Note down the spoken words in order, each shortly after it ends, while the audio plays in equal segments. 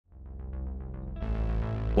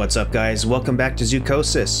What's up, guys? Welcome back to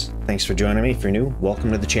Zoochosis. Thanks for joining me. If you're new,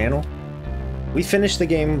 welcome to the channel. We finished the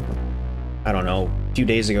game, I don't know, a few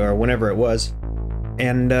days ago or whenever it was.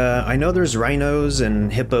 And I know there's rhinos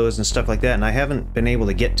and hippos and stuff like that, and I haven't been able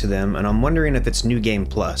to get to them, and I'm wondering if it's New Game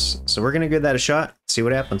Plus. So we're gonna give that a shot, see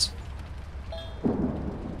what happens.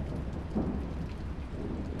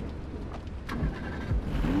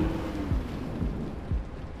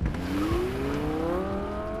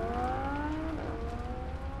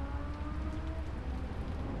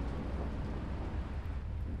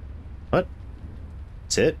 What?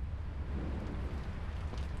 That's it?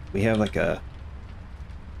 We have like a...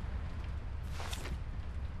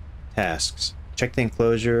 tasks. Check the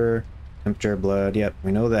enclosure, temperature, blood, yep,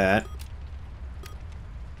 we know that.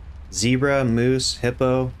 Zebra, moose,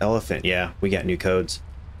 hippo, elephant, yeah, we got new codes.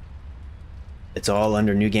 It's all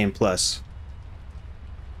under New Game Plus.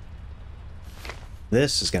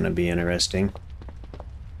 This is gonna be interesting.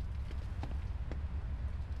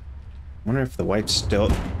 Wonder if the wife's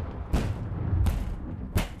still...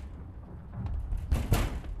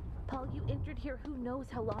 Paul, you entered here who knows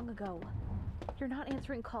how long ago. You're not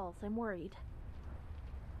answering calls. I'm worried.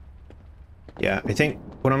 Yeah, I think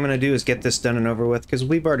what I'm gonna do is get this done and over with, because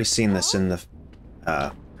we've already seen this in the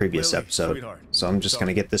previous episode. Sweetheart. So I'm just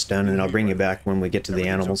gonna get this done, and I'll bring you back when we get to the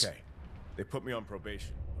animals. Okay. They put me on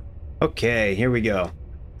probation. Okay, here we go.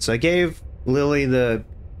 So I gave Lily the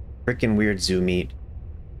frickin' weird zoo meat.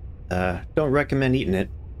 Don't recommend eating it.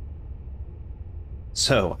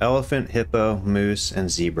 So, elephant, hippo, moose, and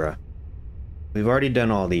zebra. We've already done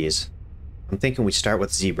all these. I'm thinking we start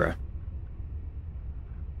with zebra.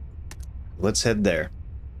 Let's head there.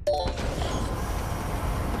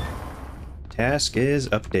 Task is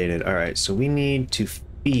updated. Alright, so we need to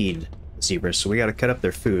feed zebras, so we gotta cut up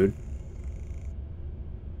their food.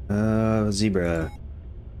 Zebra.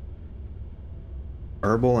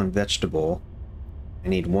 Herbal and vegetable. I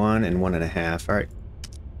need 1 and 1.5. Alright.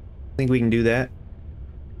 I think we can do that.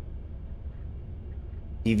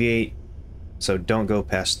 Deviate. So don't go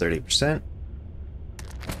past 30%.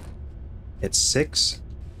 It's 6.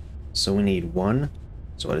 So we need 1.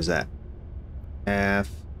 So what is that? Half.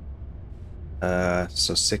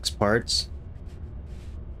 So 6 parts.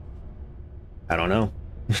 I don't know.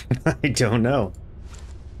 I don't know.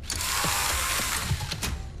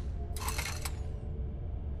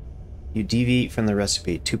 You deviate from the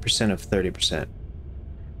recipe, 2% of 30%.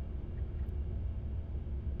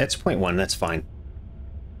 That's 0.1, that's fine.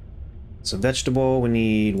 So vegetable, we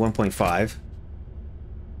need 1.5.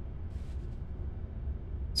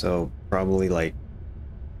 So probably like...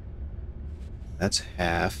 that's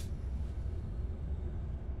half.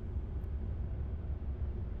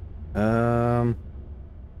 It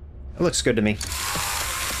looks good to me.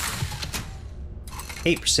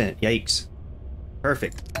 8%, yikes.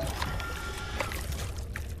 Perfect.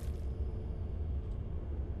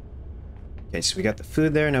 Okay, so we got the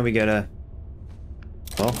food there, now we gotta...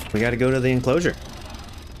 well, we gotta go to the enclosure.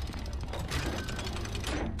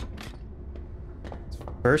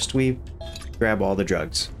 First, we grab all the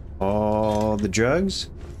drugs. All the drugs?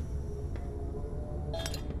 I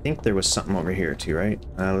think there was something over here too, right?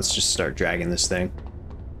 Let's just start dragging this thing.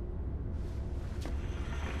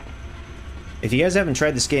 If you guys haven't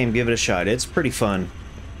tried this game, give it a shot. It's pretty fun.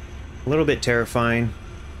 A little bit terrifying.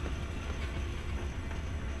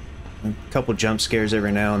 A couple jump scares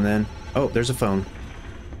every now and then. Oh, there's a phone.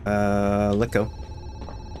 Let go.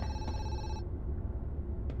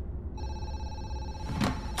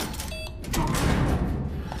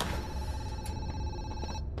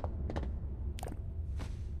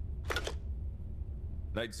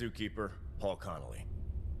 Night Zookeeper, Paul Connolly.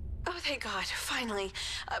 Oh, thank God, finally.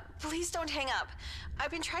 Please don't hang up.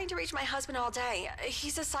 I've been trying to reach my husband all day.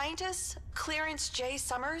 He's a scientist, Clarence J.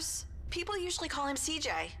 Summers. People usually call him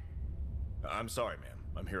CJ. I'm sorry, ma'am.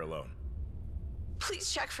 I'm here alone.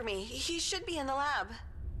 Please check for me. He should be in the lab.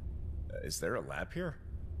 Is there a lab here?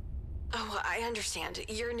 Oh, I understand.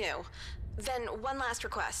 You're new. Then one last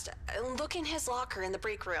request. Look in his locker in the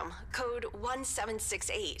break room. Code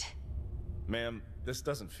 1768. Ma'am, this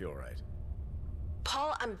doesn't feel right.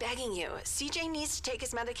 Paul, I'm begging you. CJ needs to take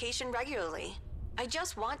his medication regularly. I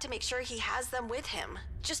just want to make sure he has them with him.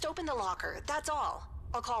 Just open the locker, that's all.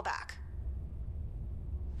 I'll call back.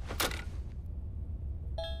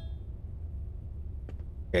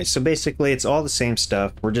 Okay, so basically it's all the same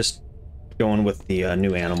stuff. We're just going with the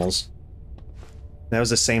new animals. That was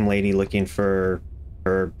the same lady looking for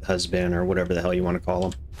her husband, or whatever the hell you want to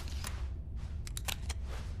call him.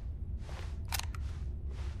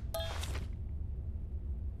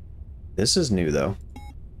 This is new, though.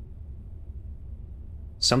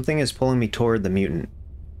 Something is pulling me toward the mutant.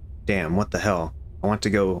 Damn, what the hell? I want to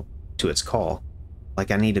go to its call.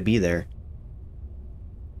 Like I need to be there.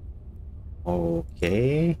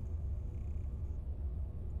 Okay.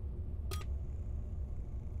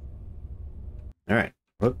 Alright.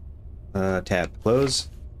 Whoop. Tab. Close.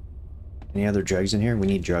 Any other drugs in here? We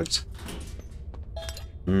need drugs.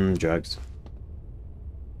 Drugs.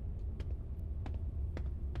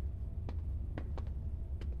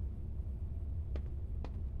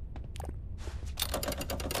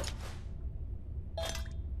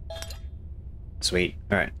 Sweet.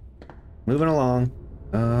 Alright. Moving along.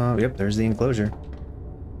 Yep, there's the enclosure.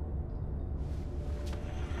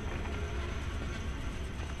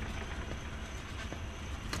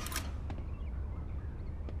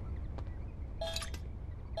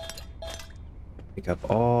 Pick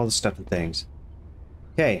up all the stuff and things.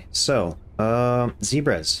 Okay, so,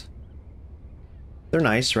 zebras. They're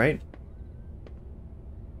nice, right?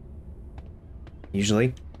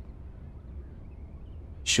 Usually.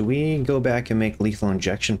 Should we go back and make lethal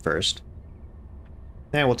injection first?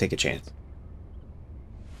 Nah, we'll take a chance.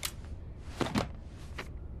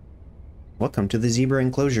 Welcome to the zebra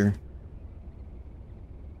enclosure.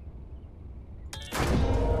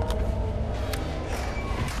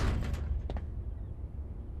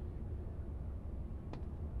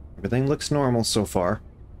 Everything looks normal so far.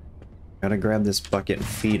 Gotta grab this bucket and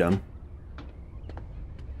feed them.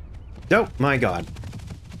 Oh my god.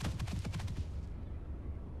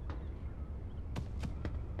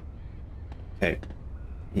 Okay.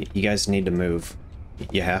 You guys need to move.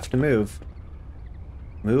 You have to move.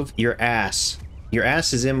 Move your ass. Your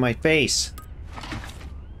ass is in my face.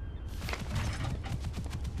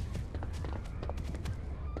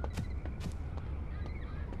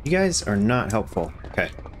 You guys are not helpful.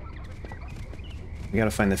 Okay. We gotta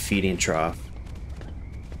find the feeding trough.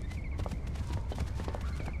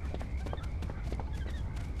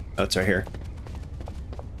 Oh, it's right here.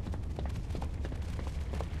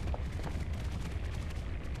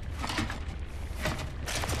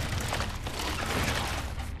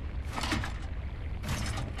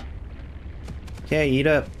 Okay, eat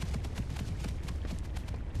up.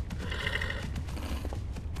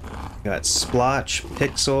 Got Splotch,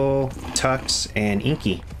 Pixel, Tux, and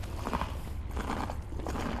Inky.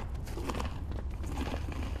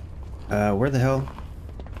 Where the hell?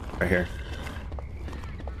 Right here.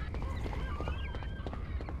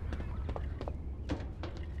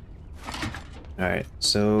 Alright,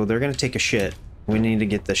 so they're gonna take a shit. We need to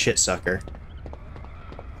get the shit sucker.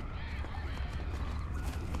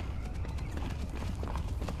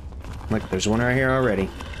 Look, there's one right here already.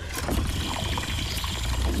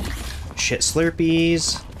 Shit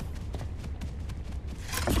slurpees.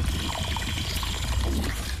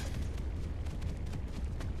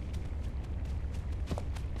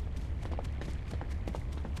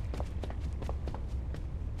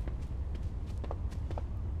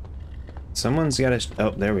 Someone's got to... Oh,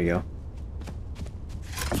 there we go.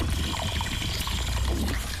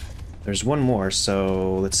 There's one more,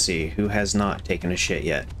 so let's see. Who has not taken a shit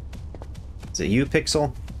yet? Is it you,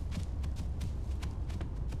 Pixel?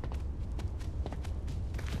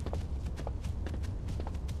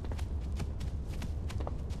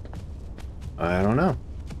 I don't know.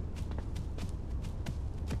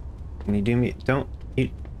 Can you do me... Don't... You...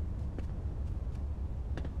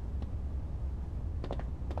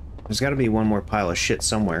 There's got to be one more pile of shit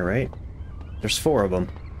somewhere, right? There's 4 of them.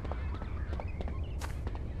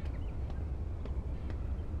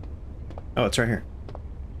 Oh, it's right here.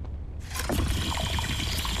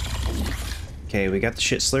 Okay, we got the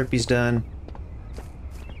shit slurpees done.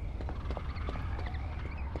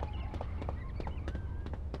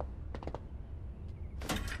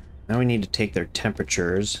 Now we need to take their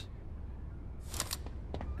temperatures.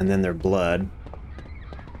 And then their blood.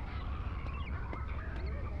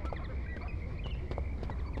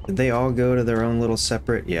 Did they all go to their own little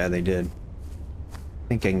separate? Yeah, they did. I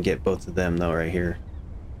think I can get both of them though right here.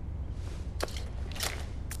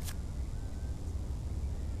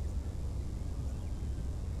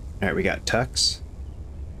 Alright, we got Tux.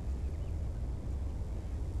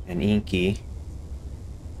 And Inky.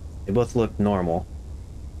 They both look normal.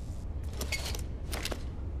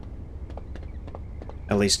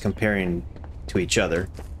 At least comparing to each other.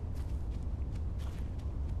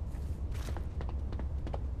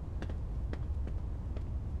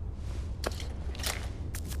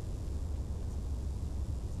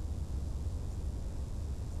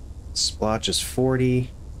 Splotch is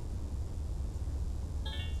 40.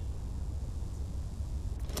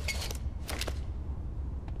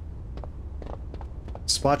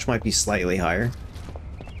 Splotch might be slightly higher.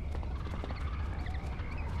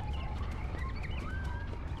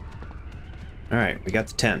 Alright, we got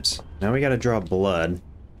the temps. Now we gotta draw blood.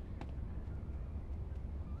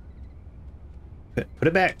 Put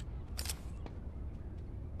it back.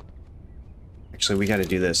 Actually, we gotta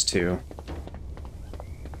do this too.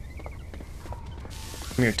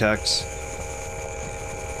 Come here, Tux.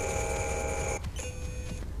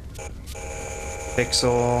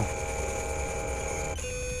 Pixel.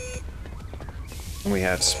 And we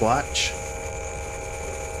have Splotch.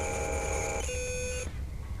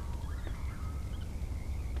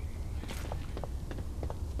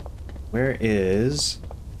 Where is...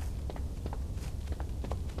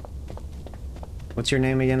 What's your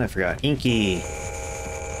name again? I forgot. Inky.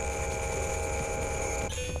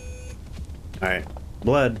 Alright.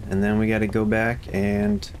 Blood. And then we gotta go back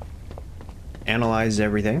and analyze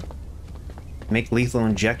everything. Make lethal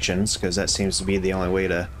injections, because that seems to be the only way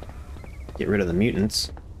to get rid of the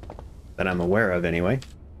mutants. That I'm aware of, anyway.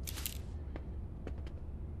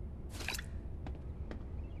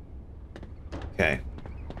 Okay.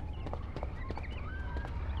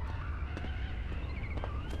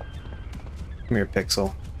 Come here,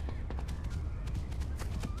 Pixel.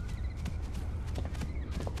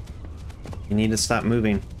 You need to stop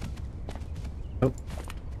moving. Oh.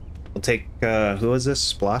 We'll take, who is this?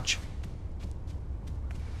 Splotch?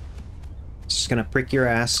 Just gonna prick your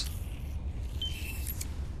ass.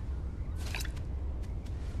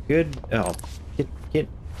 Good. Oh. Get.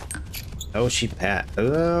 Oh, she pat.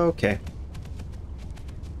 Okay.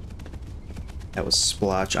 That was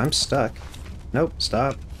Splotch. I'm stuck. Nope,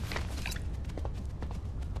 stop.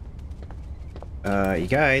 You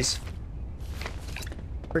guys.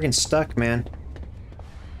 Friggin' stuck, man.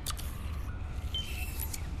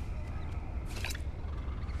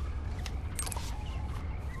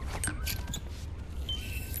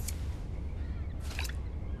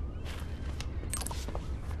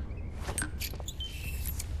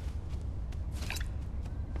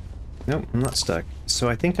 Nope, I'm not stuck. So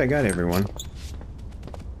I think I got everyone.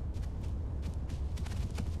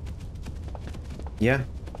 Yeah.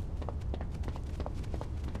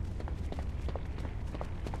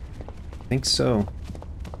 I think so.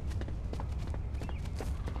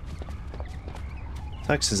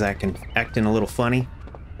 Tux is acting a little funny.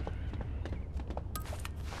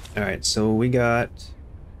 Alright, so we got...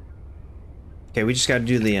 Okay, we just gotta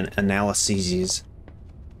do the analyses.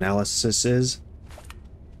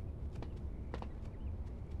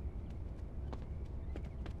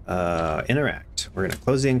 Interact. We're gonna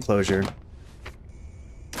close the enclosure.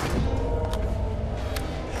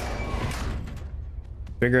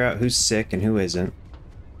 Figure out who's sick and who isn't.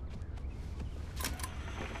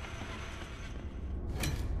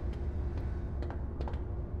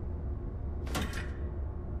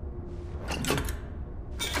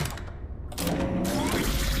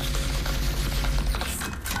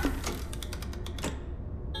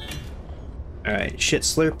 Alright, shit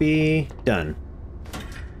Slurpee, done.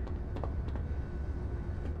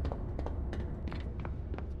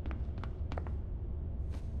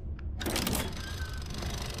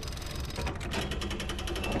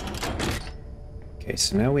 Okay,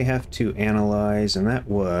 so now we have to analyze, and that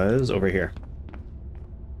was over here.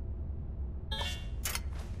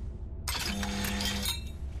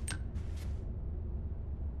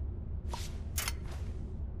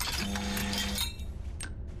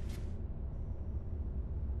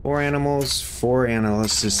 Four animals, 4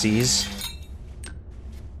 analyses.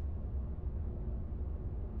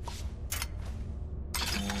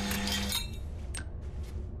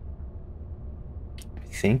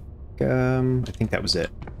 I think that was it.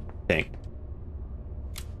 Dang.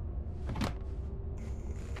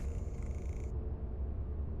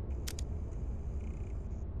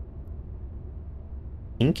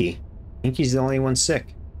 Inky. Inky's the only one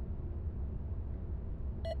sick.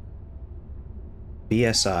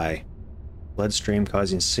 BSI. Bloodstream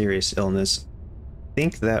causing serious illness. I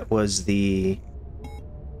think that was the...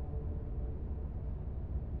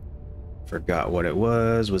 Forgot what it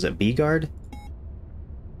was. Was it B-Guard?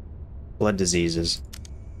 Blood diseases.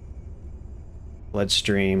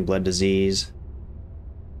 Bloodstream, blood disease.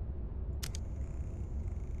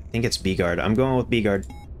 I think it's B-Guard. I'm going with B-Guard.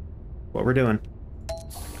 What we're doing.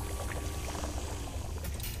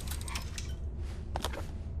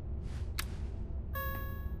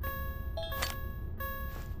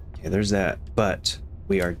 Okay, there's that. But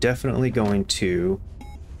we are definitely going to...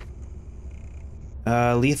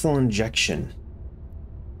 lethal injection.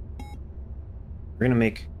 We're gonna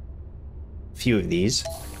make a few of these.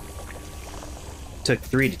 Took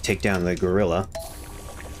 3 to take down the gorilla.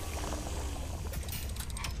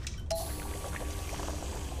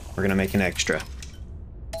 We're gonna make an extra.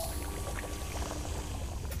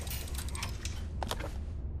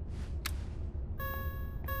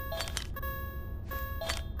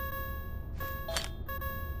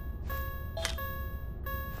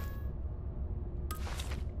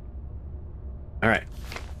 Alright.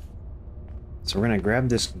 So we're gonna grab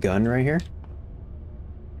this gun right here.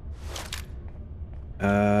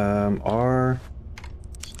 R.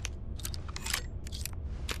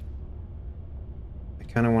 I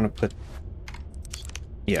kind of want to put...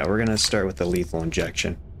 Yeah, we're gonna start with the lethal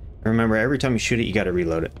injection. Remember, every time you shoot it, you gotta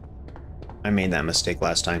reload it. I made that mistake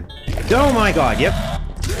last time. Oh my god, yep!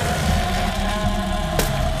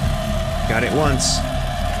 Got it once.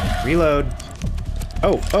 Reload.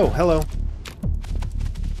 Oh, hello.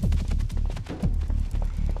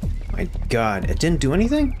 My god, it didn't do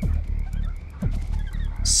anything?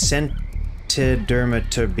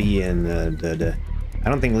 Sentidermatobian. I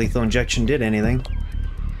don't think lethal injection did anything.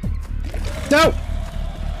 No!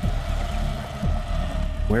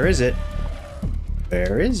 Where is it?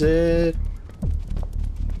 Where is it?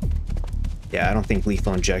 Yeah, I don't think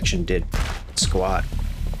lethal injection did squat.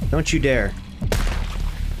 Don't you dare.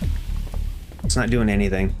 It's not doing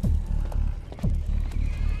anything.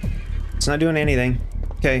 It's not doing anything.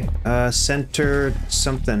 Okay, center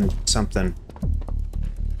something.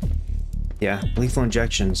 Yeah, lethal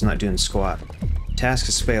injection is not doing squat. Task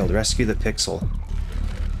has failed. Rescue the pixel.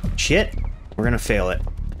 Shit! We're gonna fail it.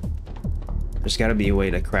 There's gotta be a way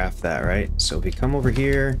to craft that, right? So if we come over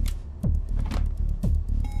here...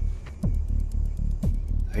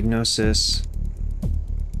 Diagnosis...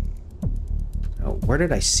 Oh, where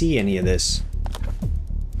did I see any of this?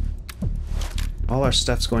 All our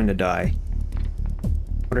stuff's going to die.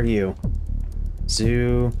 What are you?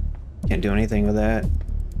 Zoo... Can't do anything with that.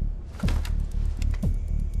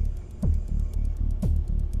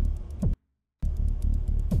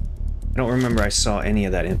 I don't remember I saw any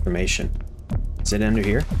of that information. Is it under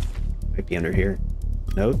here? Might be under here.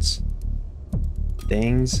 Notes?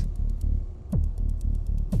 Things?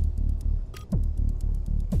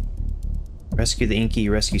 Rescue the inky,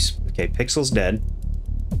 rescue... Okay, Pixel's dead.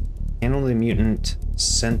 Handle the mutant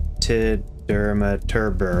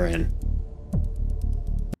Sentidermatobian.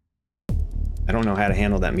 I don't know how to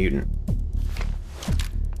handle that mutant.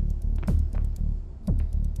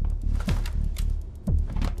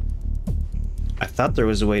 I thought there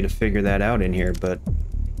was a way to figure that out in here, but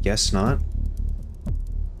guess not.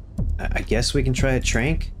 I guess we can try a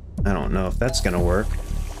trank? I don't know if that's gonna work.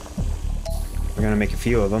 We're gonna make a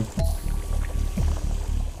few of them.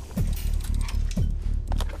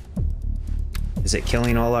 Is it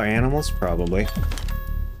killing all our animals? Probably.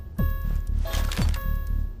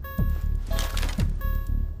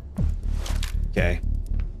 Okay.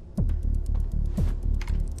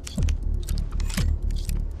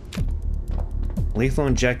 Lethal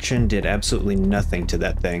injection did absolutely nothing to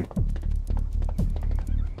that thing.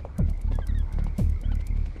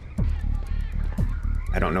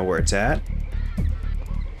 I don't know where it's at.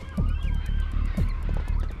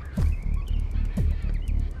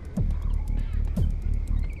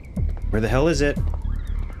 Where the hell is it?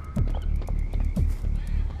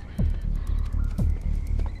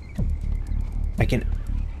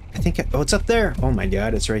 Oh, it's up there! Oh my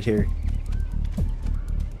god, it's right here.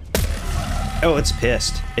 Oh, it's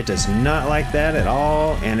pissed. It does not like that at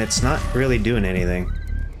all, and it's not really doing anything.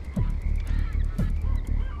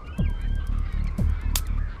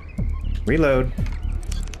 Reload.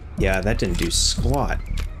 Yeah, that didn't do squat.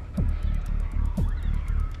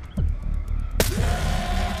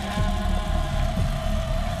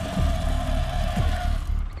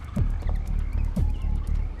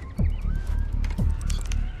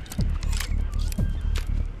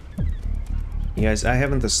 You guys, I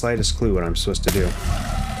haven't the slightest clue what I'm supposed to do.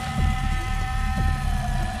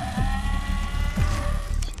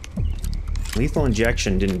 Lethal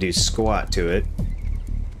injection didn't do squat to it.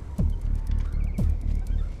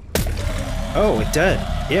 Oh, it did.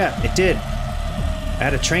 Yeah, it did. I had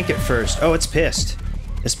to trank it first. Oh, it's pissed.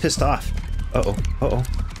 It's pissed off. Uh-oh. Uh-oh.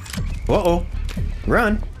 Uh-oh.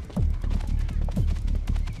 Run.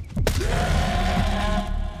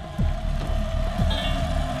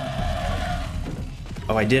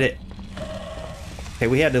 Oh, I did it. Okay,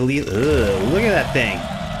 we had to leave. Ugh, look at that thing.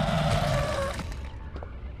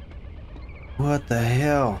 What the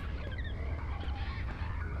hell?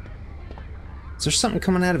 Is there something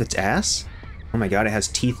coming out of its ass? Oh my god, it has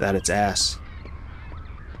teeth at its ass.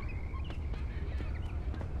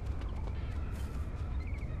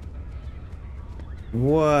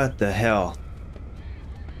 What the hell?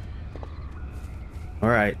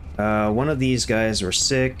 Alright, one of these guys were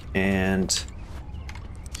sick, and...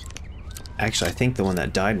 Actually, I think the one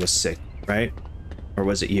that died was sick, right? Or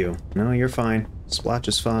was it you? No, you're fine. Splotch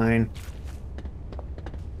is fine.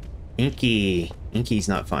 Inky. Inky's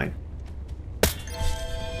not fine.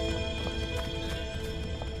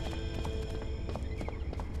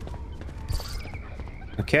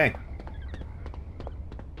 Okay.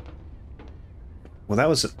 Well, that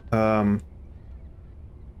was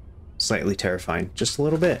slightly terrifying. Just a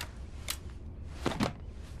little bit.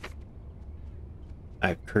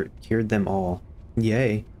 I've cured them all.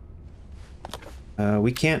 Yay.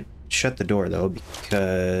 We can't shut the door, though,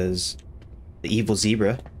 because the evil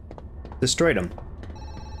zebra destroyed them.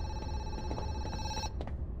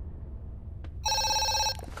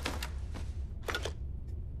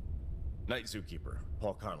 Night Zookeeper,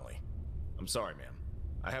 Paul Connolly. I'm sorry, ma'am.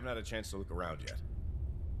 I haven't had a chance to look around yet.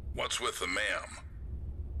 What's with the ma'am?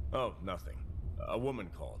 Oh, nothing. A woman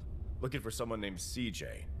called, looking for someone named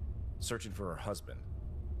CJ, searching for her husband.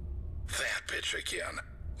 That bitch again.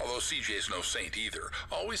 Although CJ's no saint either,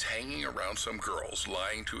 always hanging around some girls,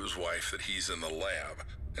 lying to his wife that he's in the lab.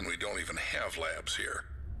 And we don't even have labs here.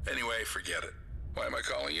 Anyway, forget it. Why am I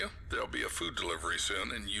calling you? There'll be a food delivery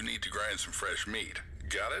soon, and you need to grind some fresh meat.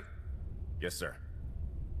 Got it? Yes, sir.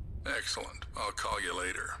 Excellent. I'll call you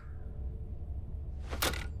later.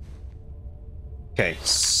 Okay,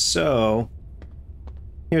 so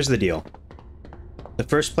here's the deal. The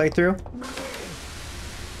first playthrough,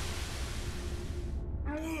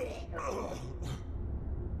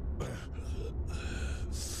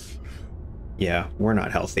 yeah, we're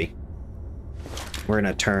not healthy. We're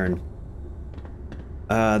gonna turn.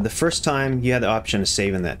 The first time you had the option of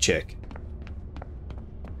saving that chick.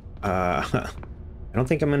 I don't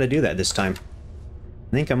think I'm gonna do that this time.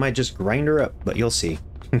 I think I might just grind her up, but you'll see.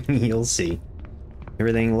 You'll see.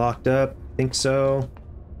 Everything locked up? I think so.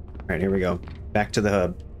 Alright, here we go. Back to the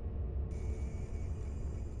hub.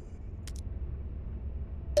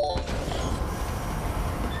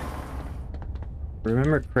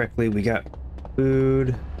 Remember correctly, we got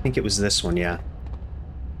food. I think it was this one, yeah.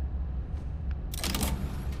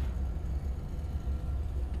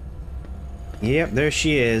 Yep, there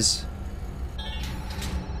she is.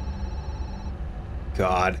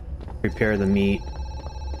 God. Prepare the meat.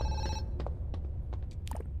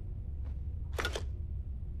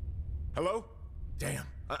 Hello? Damn.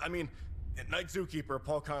 I mean, Night Zookeeper,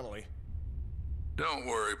 Paul Connolly. Don't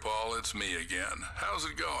worry, Paul. It's me again. How's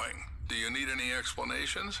it going? Do you need any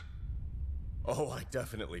explanations? Oh, I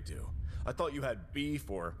definitely do. I thought you had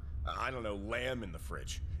beef or, I don't know, lamb in the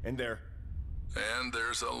fridge. And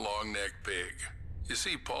there's a long-necked pig. You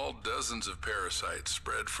see, Paul, dozens of parasites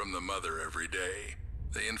spread from the mother every day.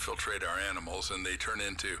 They infiltrate our animals and they turn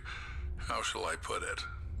into, how shall I put it?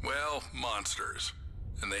 Well, monsters.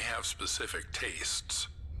 And they have specific tastes.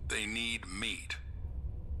 They need meat.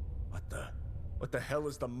 What the hell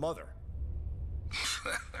is the mother?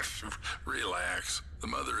 Relax. The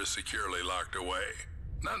mother is securely locked away.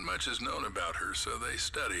 Not much is known about her, so they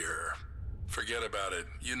study her. Forget about it.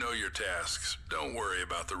 You know your tasks. Don't worry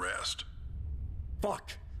about the rest.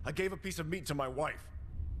 Fuck! I gave a piece of meat to my wife.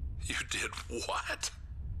 You did what?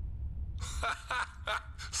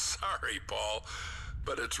 Sorry, Paul,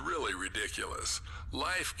 but it's really ridiculous.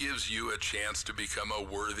 Life gives you a chance to become a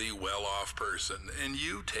worthy, well-off person, and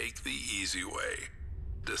you take the easy way,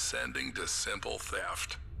 descending to simple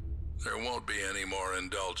theft. There won't be any more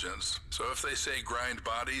indulgence, so if they say grind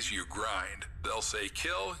bodies, you grind. They'll say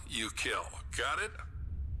kill, you kill. Got it?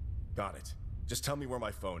 Got it. Just tell me where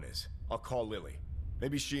my phone is. I'll call Lily.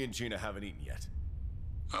 Maybe she and Gina haven't eaten yet.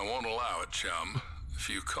 I won't allow it, chum. If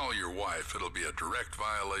you call your wife, it'll be a direct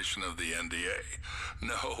violation of the NDA.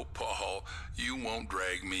 No, Paul, you won't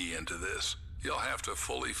drag me into this. You'll have to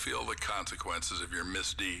fully feel the consequences of your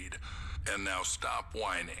misdeed. And now stop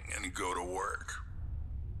whining and go to work.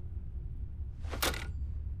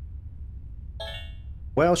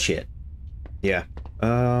 Well, shit. Yeah.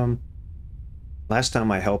 Last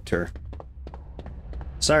time I helped her.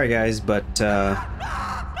 Sorry, guys, but,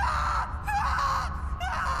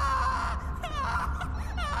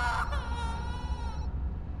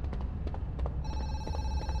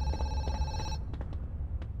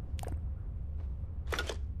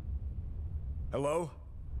 Hello?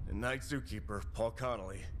 The Night Zookeeper, Paul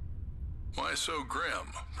Connolly. Why so grim?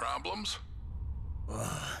 Problems?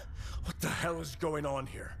 What the hell is going on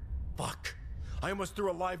here? Fuck. I almost threw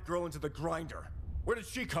a live girl into the grinder. Where did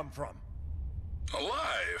she come from?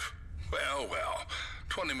 Alive? Well, well.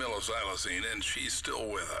 20 millixylazine and she's still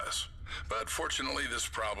with us. But fortunately, this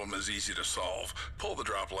problem is easy to solve. Pull the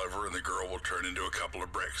drop lever and the girl will turn into a couple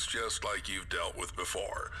of bricks, just like you've dealt with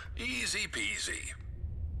before. Easy peasy.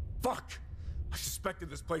 Fuck! I suspected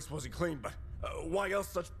this place wasn't clean, but why else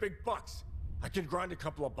such big bucks? I can grind a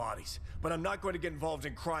couple of bodies, but I'm not going to get involved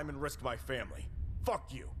in crime and risk my family.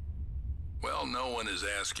 Fuck you. Well, no one is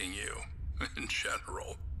asking you. In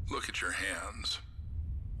general, look at your hands.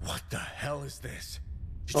 What the hell is this?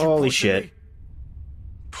 Did you holy butcher shit. me?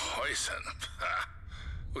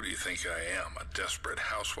 Who do you think I am, a desperate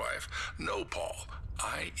housewife? No, Paul.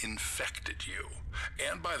 I infected you.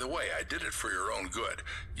 And by the way, I did it for your own good.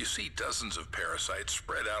 You see dozens of parasites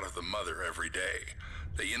spread out of the mother every day.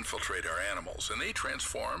 They infiltrate our animals, and they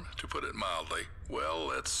transform, to put it mildly. Well,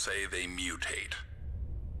 let's say they mutate.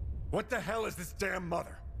 What the hell is this damn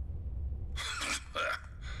mother?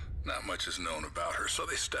 Not much is known about her, so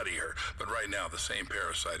they study her. But right now, the same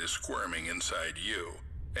parasite is squirming inside you.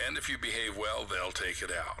 And if you behave well, they'll take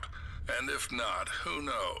it out. And if not, who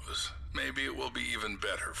knows? Maybe it will be even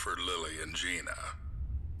better for Lily and Gina.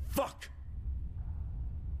 Fuck!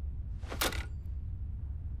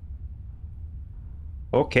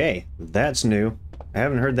 Okay, that's new. I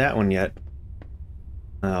haven't heard that one yet.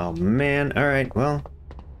 Oh man, alright, well,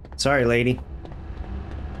 sorry lady.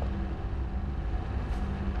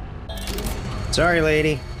 Sorry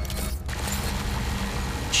lady.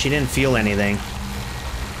 She didn't feel anything.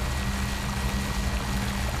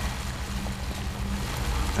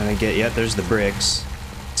 I get, yep, there's the bricks.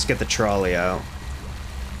 Let's get the trolley out.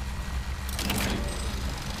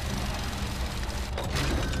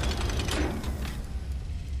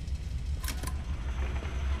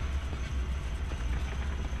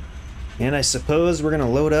 And I suppose we're gonna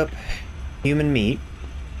load up human meat.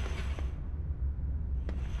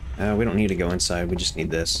 We don't need to go inside, we just need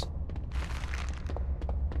this.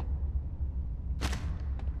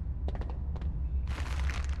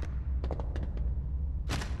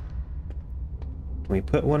 Can we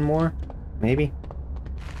put one more? Maybe?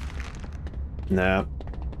 No.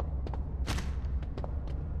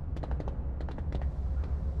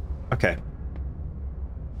 Okay.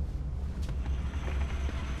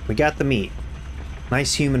 We got the meat.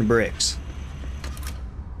 Nice human bricks.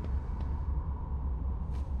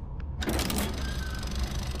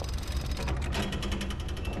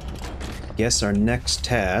 Guess our next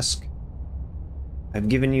task. I've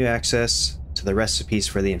given you access to the recipes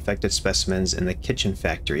for the infected specimens in the kitchen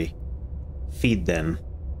factory. Feed them.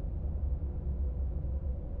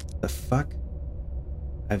 The fuck?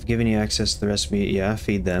 I've given you access to the recipe. Yeah,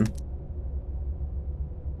 feed them.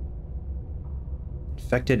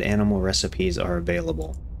 Infected animal recipes are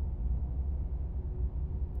available.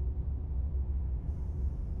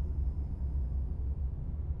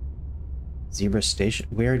 Zebra station?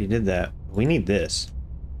 We already did that. We need this.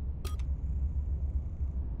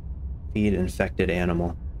 Feed infected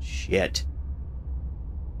animal. Shit.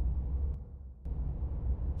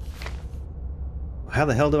 How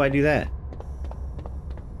the hell do I do that?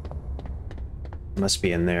 Must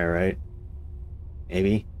be in there, right?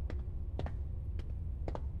 Maybe.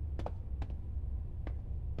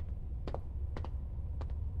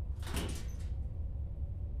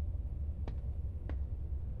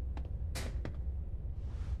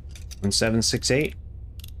 One 768.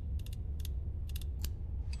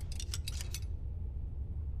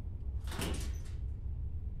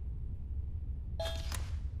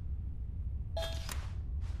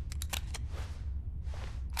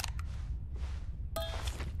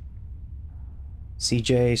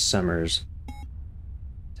 CJ Summers.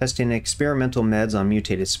 Testing experimental meds on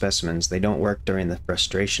mutated specimens. They don't work during the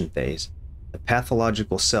frustration phase. The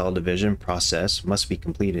pathological cell division process must be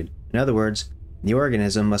completed. In other words, the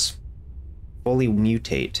organism must fully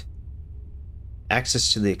mutate.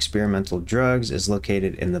 Access to the experimental drugs is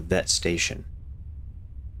located in the vet station.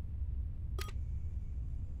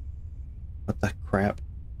 What the crap?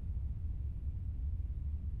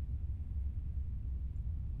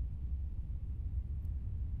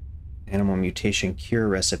 Animal mutation cure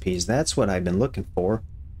recipes. That's what I've been looking for.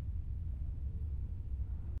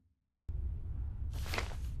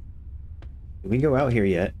 Did we go out here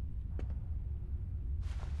yet?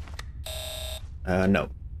 No.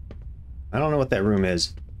 I don't know what that room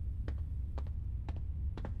is.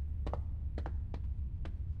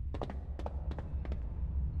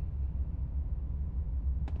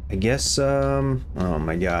 I guess, oh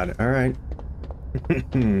my god. Alright.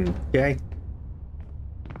 Okay.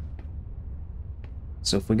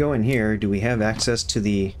 So if we go in here, do we have access to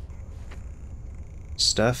the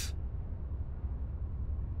stuff?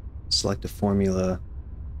 Select a formula.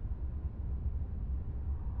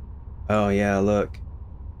 Oh yeah, look.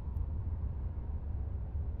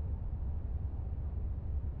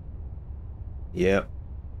 Yep.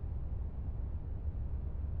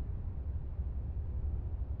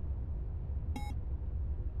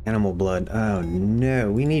 Animal blood. Oh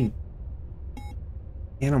no, we need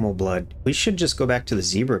animal blood. We should just go back to the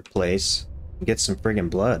zebra place and get some friggin'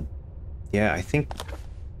 blood. Yeah, I think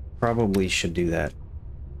probably should do that.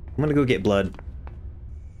 I'm gonna go get blood.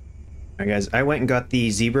 Alright guys, I went and got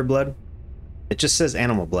the zebra blood. It just says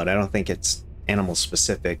animal blood. I don't think it's animal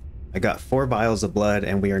specific. I got 4 vials of blood,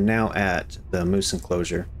 and we are now at the moose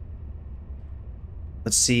enclosure.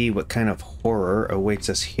 Let's see what kind of horror awaits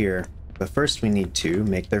us here. But first we need to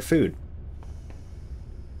make their food.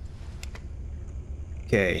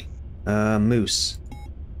 Okay, moose.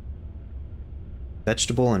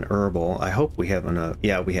 Vegetable and herbal. I hope we have enough.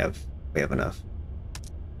 Yeah, we have enough.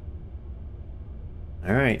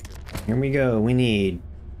 Alright, here we go. We need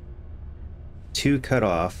 2 cut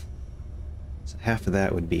off. So half of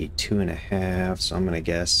that would be 2.5, so I'm gonna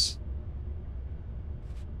guess.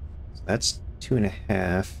 So that's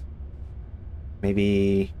 2.5.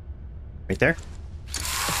 Maybe right there?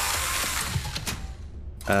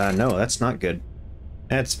 No, that's not good.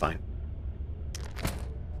 That's fine.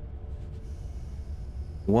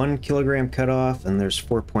 1 kilogram cut off, and there's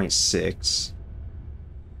 4.6.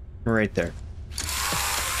 Right there.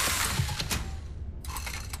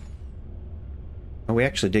 Oh, we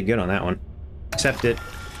actually did good on that one. Accept it.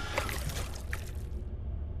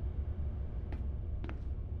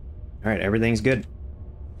 Alright, everything's good.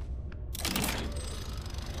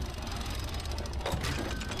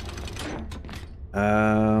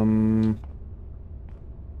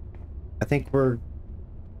 I think we're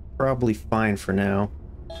probably fine for now.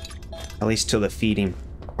 At least till the feeding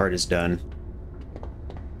part is done.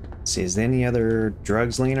 Let's see, is there any other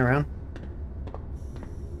drugs laying around?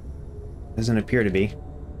 Doesn't appear to be.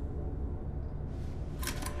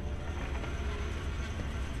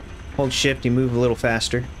 Hold shift, you move a little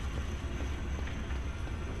faster.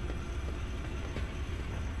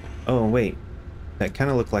 Oh, wait. That kind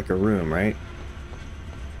of looked like a room, right?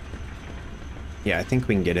 Yeah, I think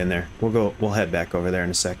we can get in there. We'll head back over there in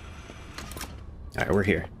a sec. Alright, we're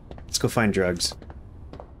here. Let's go find drugs.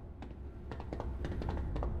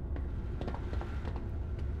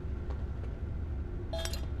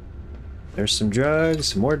 There's some drugs,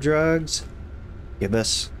 some more drugs. Give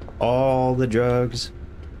us all the drugs.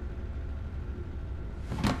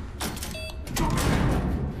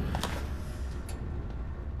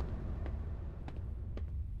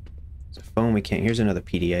 There's a phone we can't. Here's another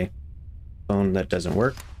PDA. Phone that doesn't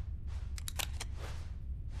work.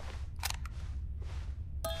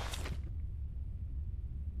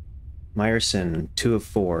 Meyerson, 2 of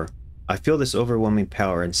 4. I feel this overwhelming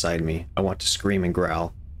power inside me. I want to scream and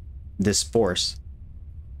growl. This force.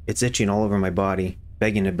 It's itching all over my body,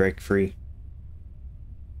 begging to break free.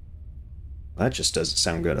 Well, that just doesn't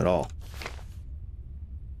sound good at all.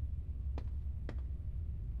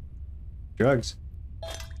 Drugs.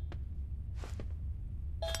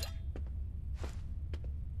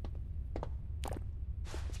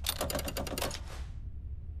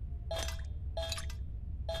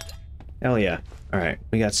 Hell yeah. Alright,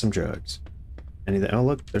 we got some drugs. Anything? Oh,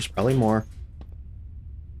 look, there's probably more.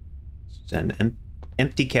 It's an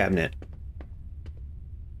empty cabinet.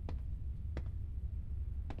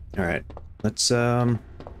 Alright, let's, oh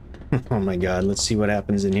my god, let's see what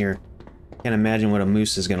happens in here. Can't imagine what a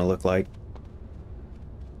moose is gonna look like.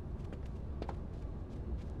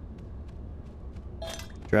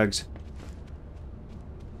 Drugs.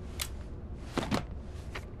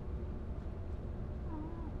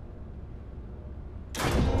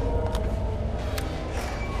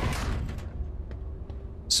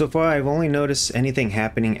 So far, I've only noticed anything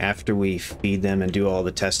happening after we feed them and do all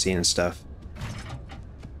the testing and stuff.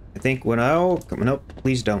 I think when nope,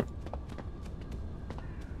 please don't.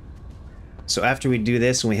 So after we do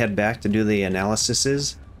this and we head back to do the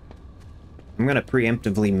analyses, I'm gonna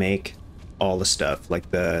preemptively make all the stuff, like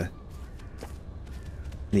the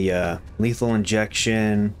lethal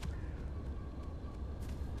injection,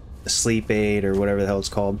 the sleep aid, or whatever the hell it's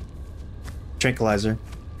called, tranquilizer.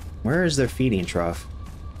 Where is their feeding trough?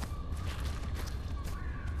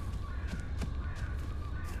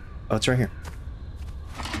 Oh, it's right here.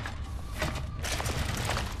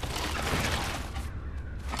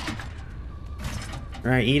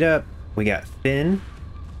 Alright, eat up. We got Finn.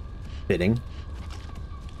 Fitting.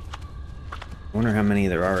 I wonder how many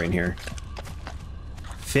there are in here.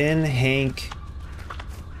 Finn, Hank.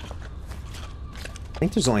 I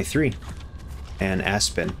think there's only 3. And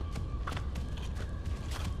Aspen.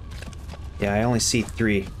 Yeah, I only see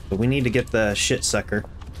 3. But we need to get the shit sucker.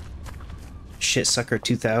 Shit sucker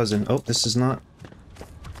 2000. Oh, this is not.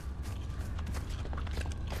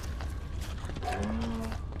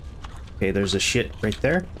 Okay, there's a shit right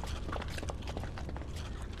there.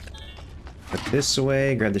 Put this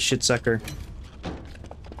away, grab the shit sucker.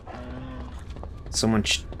 Someone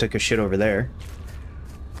took a shit over there.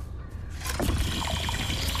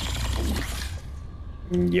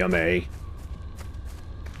 Yummy.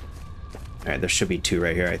 Alright, there should be 2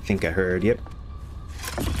 right here. I think I heard. Yep.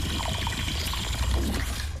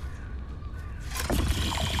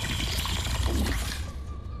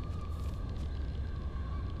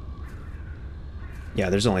 Yeah,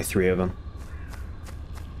 there's only 3 of them.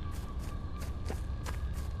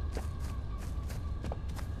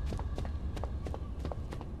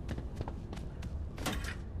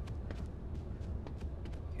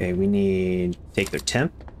 Okay, we need to take their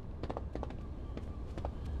temp.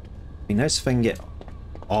 Be nice if I can get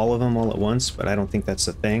all of them all at once, but I don't think that's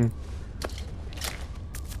the thing.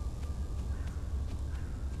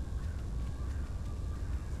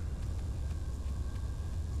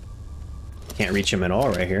 Can't reach him at all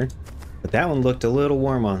right here. But that one looked a little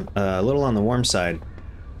warm on, a little on the warm side.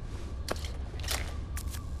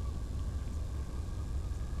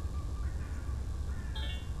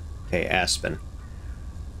 Okay, Aspen.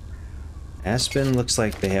 Aspen looks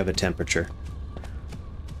like they have a temperature.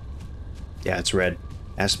 Yeah, it's red.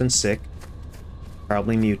 Aspen's sick.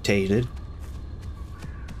 Probably mutated.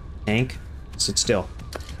 Hank, sit still.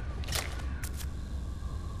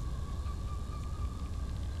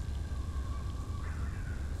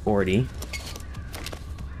 $40.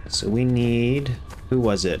 So we need... Who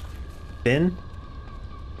was it? Finn?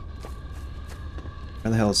 Where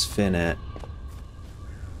the hell is Finn at?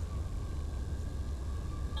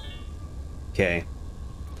 Okay.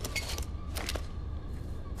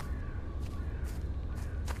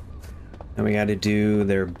 Now we gotta do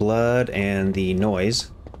their blood and the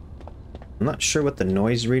noise. I'm not sure what the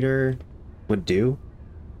noise reader would do.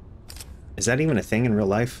 Is that even a thing in real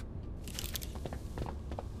life?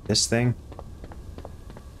 This thing?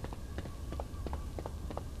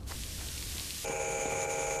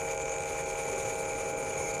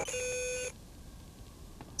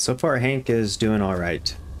 So far, Hank is doing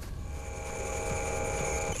alright.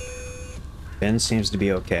 Ben seems to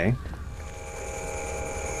be okay.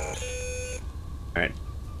 Alright.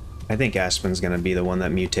 I think Aspen's gonna be the one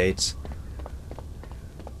that mutates.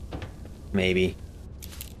 Maybe.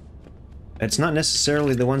 It's not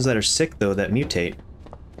necessarily the ones that are sick, though, that mutate.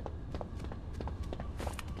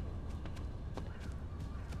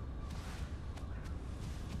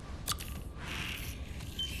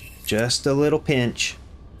 Just a little pinch.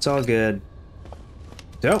 It's all good.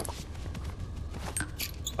 So.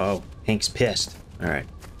 Oh, Hank's pissed. Alright.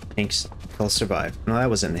 He'll survive. No, that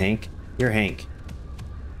wasn't Hank. You're Hank.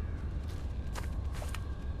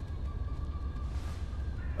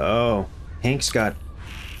 Oh, Hank's got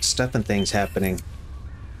stuff and things happening.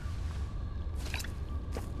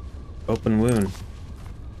 Open wound.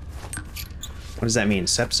 What does that mean?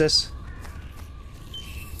 Sepsis?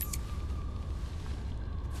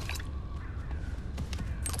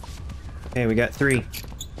 Okay, we got 3. I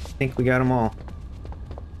think we got them all.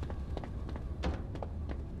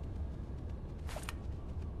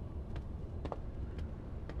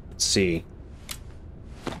 Let's see.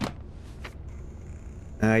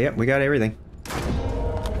 Yep, we got everything.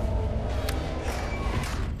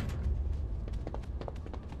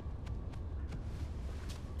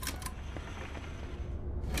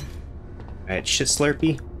 Alright, shit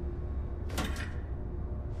Slurpee.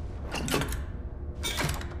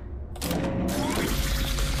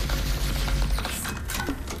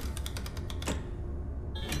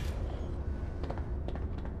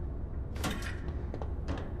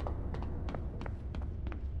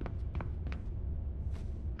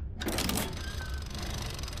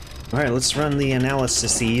 Alright, let's run the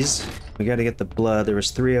analyses. We gotta get the blood. There was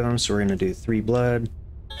 3 of them, so we're gonna do 3 blood.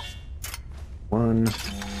 1.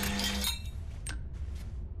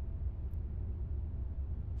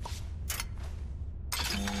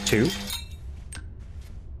 2.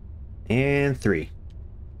 And 3.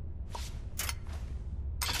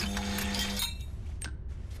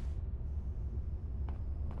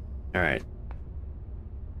 Alright.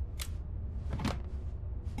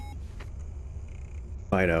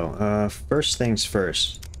 Fido. First things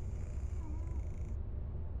first.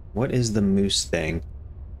 What is the moose thing?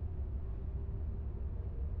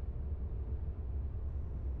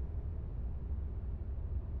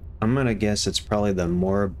 I'm gonna guess it's probably the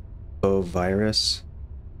morbovirus.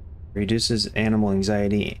 Reduces animal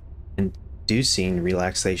anxiety, inducing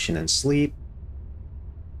relaxation and sleep.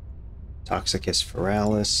 Toxicus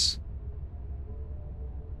feralis.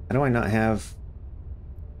 How do I not have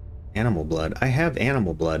animal blood? I have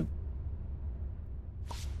animal blood.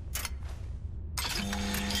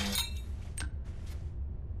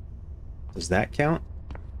 Does that count?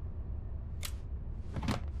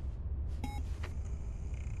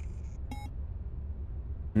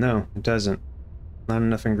 No, it doesn't. Not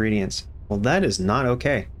enough ingredients. Well, that is not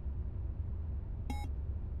okay.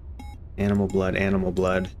 Animal blood, animal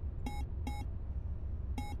blood.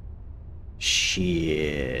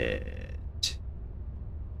 Shit.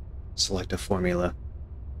 Select a formula.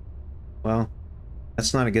 Well,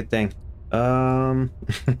 that's not a good thing.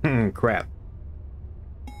 Crap.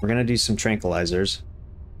 We're gonna do some tranquilizers.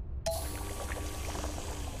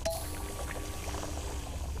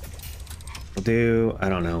 We'll do, I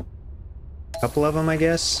don't know, a couple of them, I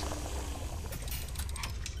guess.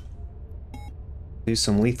 Do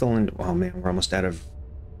some lethal and, oh man, we're almost out of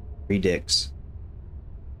redix.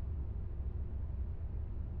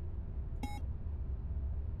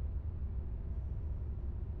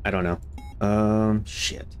 I don't know.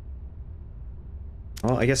 Shit.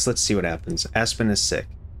 Well, I guess let's see what happens. Aspen is sick.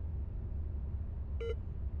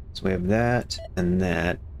 So we have that and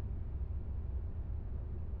that.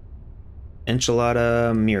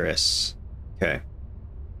 Enchilada miris. Okay.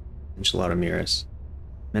 Enchilada miris.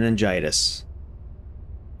 Meningitis.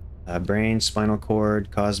 Brain, spinal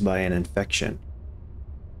cord caused by an infection.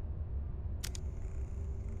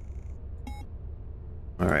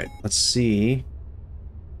 Alright, let's see.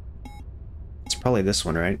 It's probably this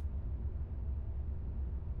one, right?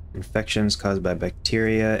 Infections caused by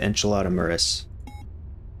bacteria, enchilada miris.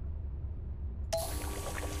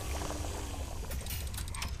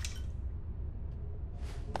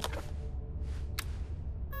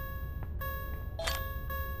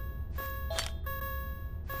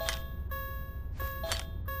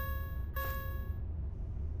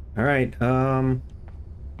 Alright,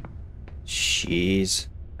 jeez.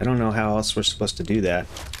 I don't know how else we're supposed to do that.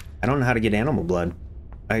 I don't know how to get animal blood.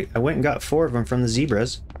 I went and got 4 of them from the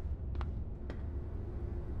zebras.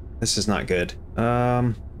 This is not good.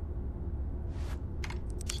 We're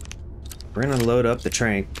gonna load up the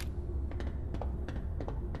trank.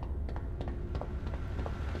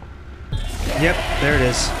 Yep, there it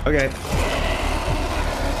is. Okay.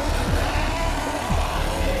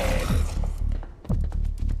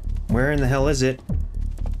 Where in the hell is it?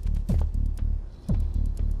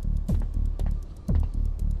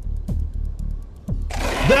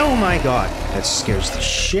 Oh my god! That scares the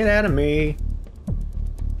shit out of me. I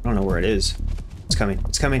don't know where it is. It's coming.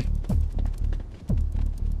 It's coming.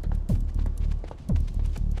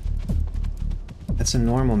 That's a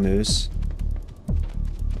normal moose.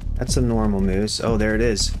 That's a normal moose. Oh, there it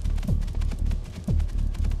is.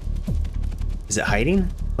 Is it hiding?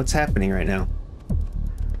 What's happening right now?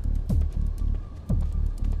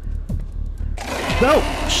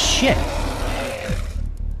 Oh, shit!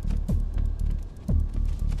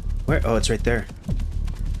 Where? Oh, it's right there.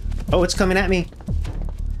 Oh, it's coming at me.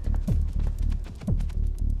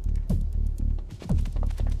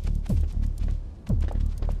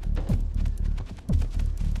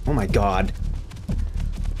 Oh my god.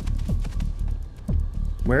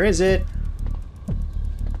 Where is it?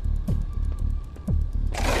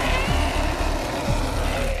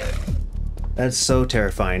 That's so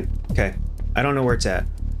terrifying. Okay. I don't know where it's at.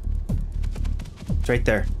 It's right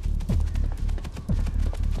there.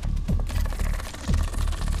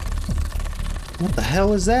 What the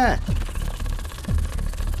hell is that?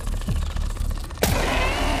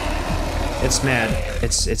 It's mad.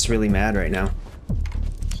 It's really mad right now.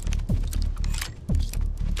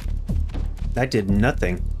 That did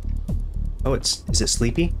nothing. Oh, is it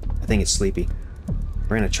sleepy? I think it's sleepy.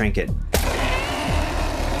 We're gonna trank it.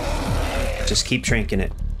 Just keep tranking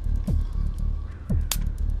it.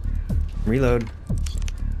 Reload.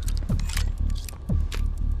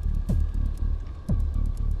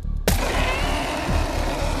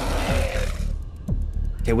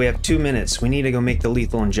 Okay, we have 2 minutes. We need to go make the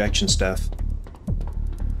lethal injection stuff.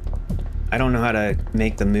 I don't know how to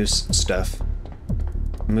make the moose stuff.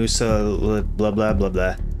 Musa blah blah blah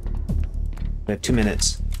blah. We have 2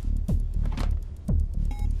 minutes.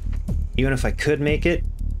 Even if I could make it,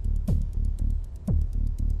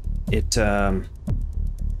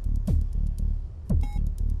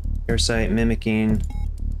 parasite mimicking.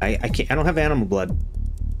 I can't. I don't have animal blood.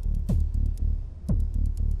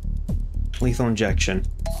 Lethal injection.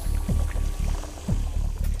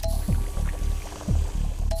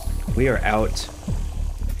 We are out.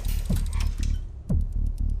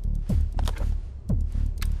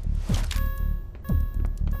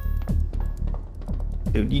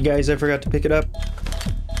 Dude, you guys, I forgot to pick it up.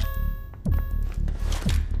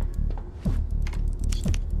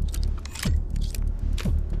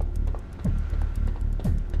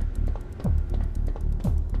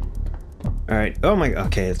 Alright. Oh my...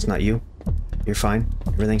 Okay, it's not you. You're fine.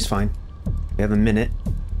 Everything's fine. We have a minute.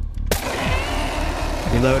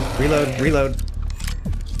 Reload, reload, reload.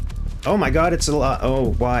 Oh my god, it's a lot.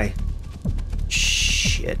 Oh, why?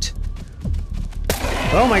 Shit.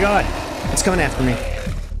 Oh my god! It's coming after me.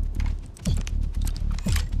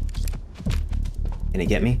 Can it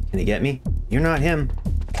get me? Can it get me? You're not him.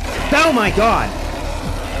 Oh my god!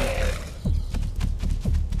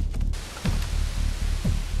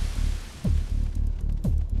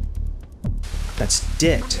 It's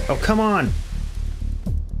dicked. Oh, come on.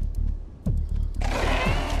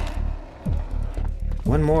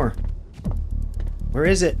 One more. Where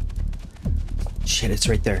is it? Shit, it's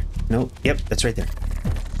right there. Nope. Yep, that's right there.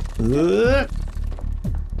 What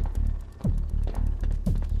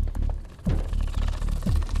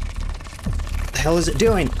the hell is it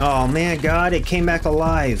doing? Oh man, God, it came back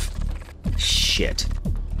alive. Shit.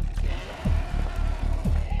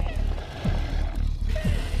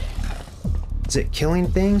 Is it killing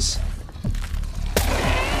things?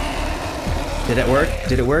 Did it work?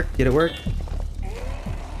 Did it work? Did it work?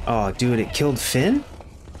 Oh, dude, it killed Finn?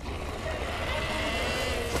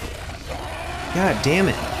 God damn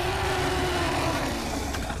it.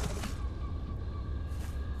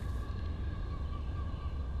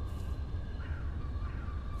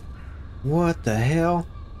 What the hell?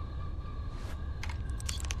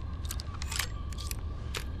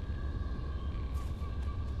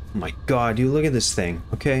 Oh my god, dude, look at this thing,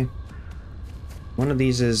 okay? One of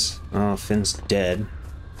these is... oh, Finn's dead.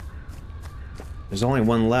 There's only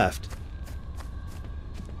one left.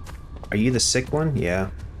 Are you the sick one? Yeah.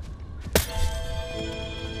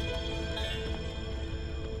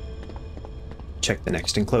 Check the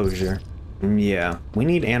next enclosure. Yeah, we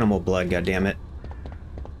need animal blood, goddammit.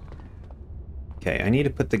 Okay, I need to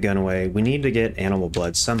put the gun away. We need to get animal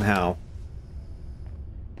blood somehow.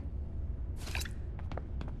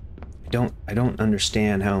 I don't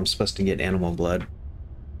understand how I'm supposed to get animal blood.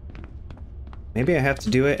 Maybe I have to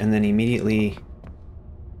do it and then immediately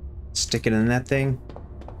stick it in that thing.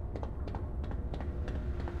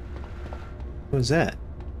 What was that?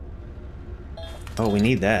 Oh, we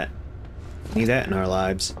need that. We need that in our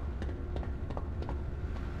lives.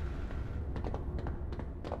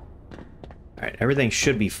 Alright, everything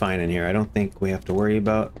should be fine in here. I don't think we have to worry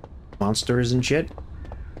about monsters and shit.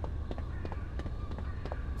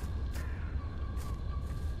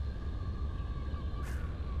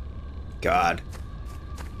 God.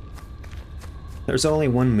 There's only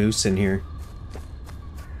one moose in here.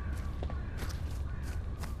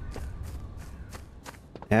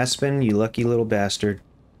 Aspen, you lucky little bastard.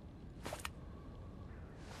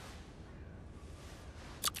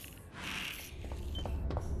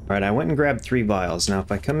 Alright, I went and grabbed 3 vials. Now,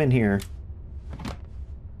 if I come in here...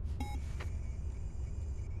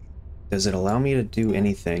 does it allow me to do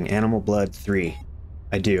anything? Animal blood 3.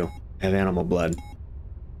 I do. I have animal blood.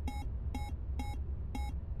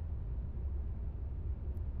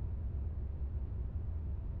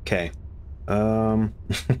 Okay.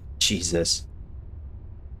 Jesus.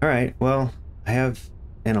 Alright, well, I have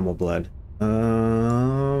animal blood.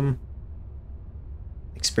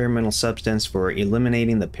 Experimental substance for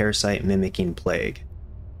eliminating the parasite mimicking plague.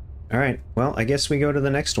 Alright, well, I guess we go to the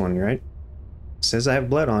next one, right? It says I have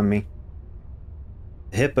blood on me.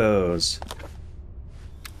 Hippos.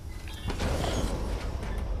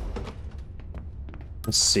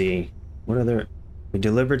 Let's see. What other... we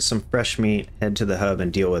delivered some fresh meat. Head to the hub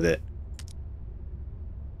and deal with it.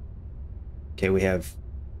 Okay, we have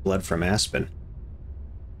blood from Aspen.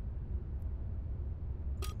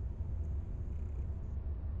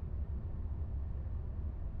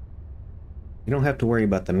 We don't have to worry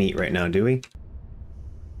about the meat right now, do we?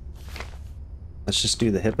 Let's just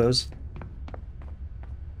do the hippos.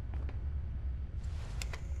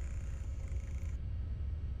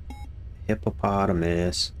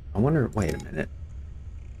 Hippopotamus. I wonder... wait a minute.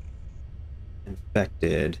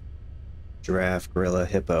 Infected. Giraffe, gorilla,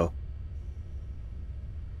 hippo.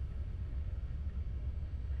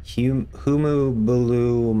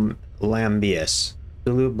 Humubululambius.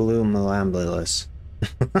 Humubululambius.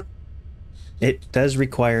 It does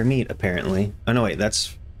require meat, apparently. Oh no, wait,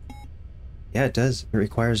 that's... yeah, it does. It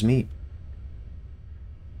requires meat.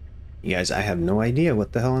 You guys, I have no idea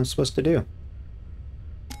what the hell I'm supposed to do.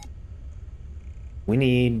 We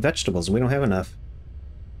need vegetables. We don't have enough.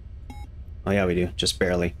 Oh yeah, we do. Just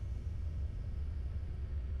barely.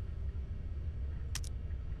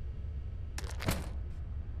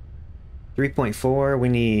 $3.4. We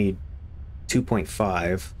need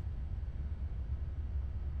 2.5.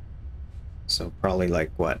 So probably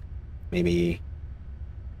like what? Maybe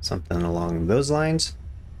something along those lines.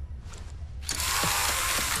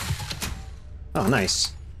 Oh,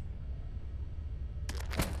 nice.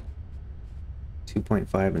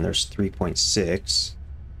 2.5 and there's 3.6.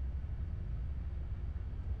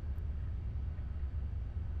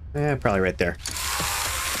 Probably right there.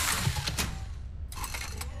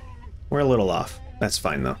 We're a little off. That's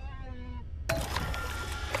fine though.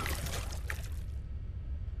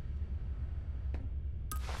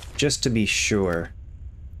 Just to be sure.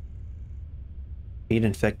 Feed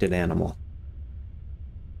infected animal.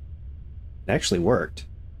 It actually worked.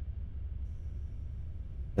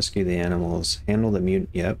 Rescue the animals. Handle the mutant.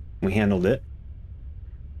 Yep, we handled it.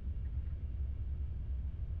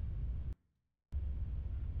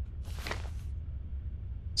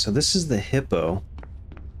 So this is the hippo.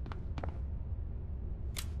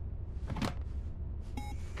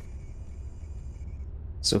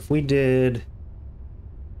 So if we did...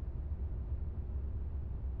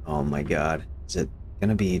 Oh my god. Is it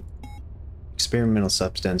gonna be experimental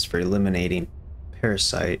substance for eliminating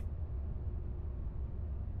parasite?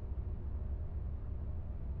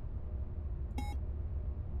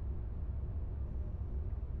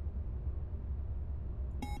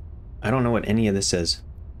 I don't know what any of this is.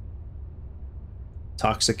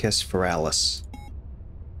 Toxicus feralis.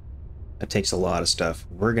 That takes a lot of stuff.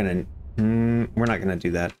 We're gonna... we're not gonna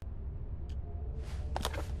do that.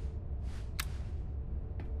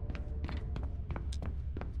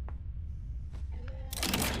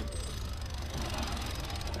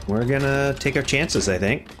 We're gonna take our chances, I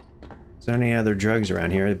think. Is there any other drugs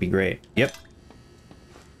around here? That'd be great. Yep.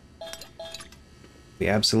 We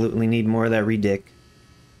absolutely need more of that redick.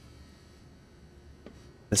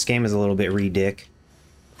 This game is a little bit redick.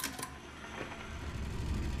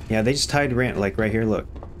 Yeah, they just tied like right here, look.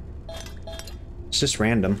 It's just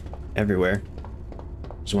random everywhere.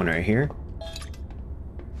 There's one right here.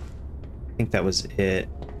 I think that was it.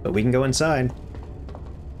 But we can go inside.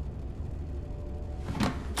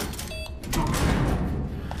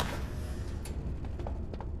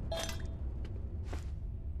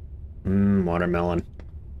 Watermelon.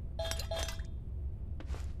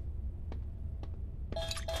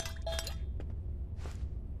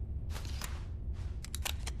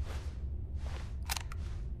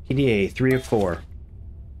 PDA 3 of 4.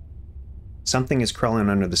 Something is crawling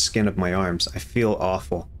under the skin of my arms. I feel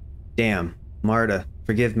awful. Damn. Marta,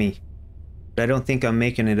 forgive me. But I don't think I'm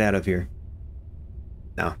making it out of here.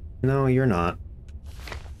 No. No, you're not.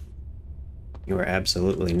 You are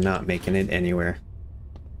absolutely not making it anywhere.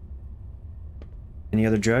 Any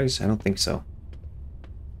other drugs? I don't think so.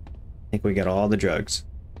 I think we got all the drugs.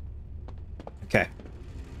 Okay.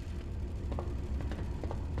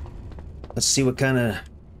 Let's see what kind of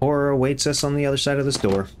horror awaits us on the other side of this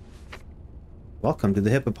door. Welcome to the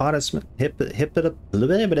hippopotamus. Feed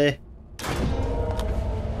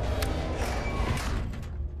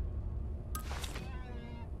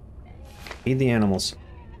the animals.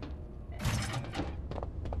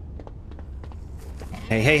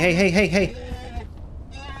 Hey, hey, hey, hey, hey, hey!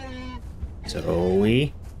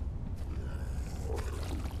 Zoe.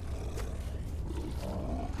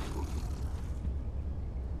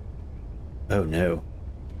 Oh no.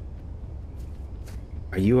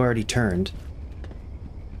 Are you already turned?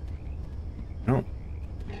 I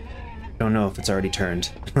don't know if it's already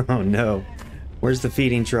turned. Oh no. Where's the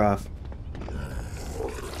feeding trough?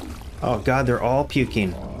 Oh god, they're all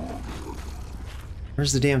puking.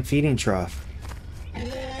 Where's the damn feeding trough?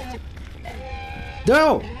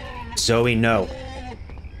 No! Zoe, no.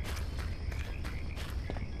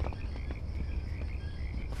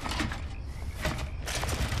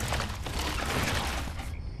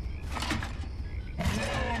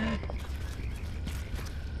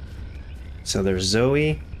 So there's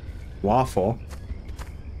Zoe, Waffle.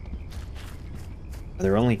 Are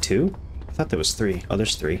there only 2? I thought there was 3. Oh,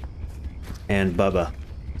 there's 3. And Bubba.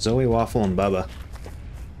 Zoe, Waffle, and Bubba.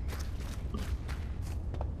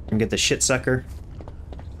 And get the shit sucker.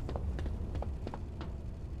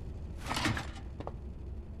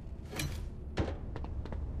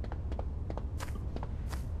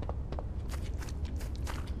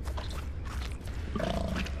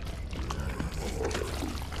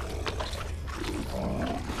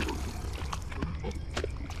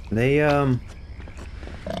 They,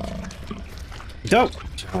 don't!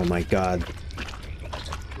 Oh my god.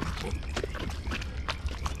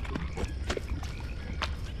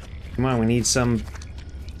 Come on, we need some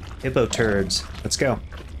hippo turds. Let's go.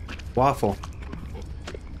 Waffle.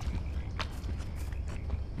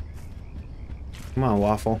 Come on,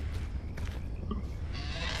 Waffle.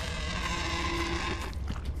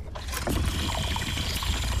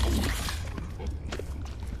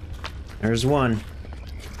 There's one.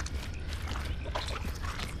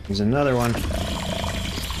 There's another one.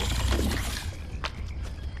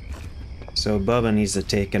 So Bubba needs to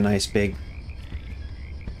take a nice big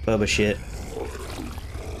Bubba shit.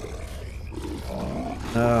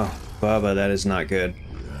 Oh, Bubba, that is not good.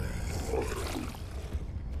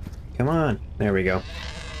 Come on. There we go.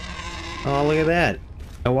 Oh, look at that.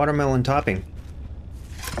 A watermelon topping.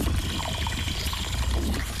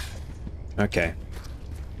 Okay.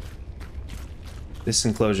 This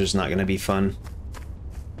enclosure's not going to be fun.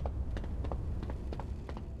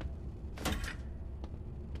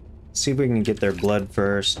 see if we can get their blood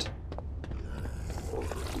first.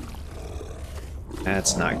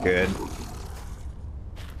 That's not good.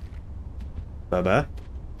 Bubba.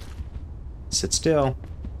 Sit still.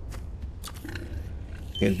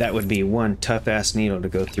 Yeah, that would be one tough-ass needle to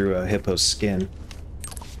go through a hippo's skin.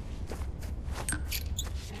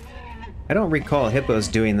 I don't recall hippos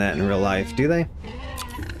doing that in real life, do they?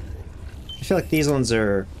 I feel like these ones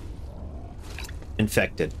are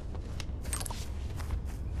infected.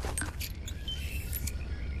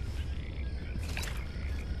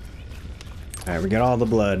 Alright, we got all the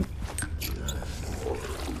blood.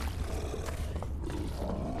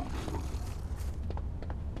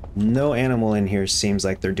 No animal in here seems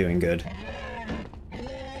like they're doing good.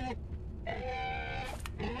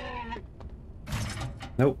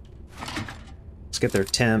 Nope. Let's get their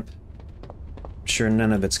temp. I'm sure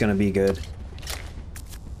none of it's gonna be good.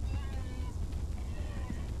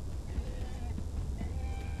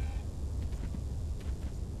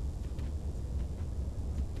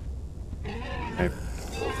 Alright.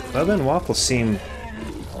 Bubba and Waffle seem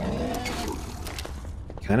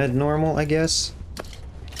kind of normal, I guess.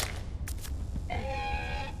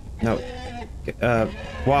 No.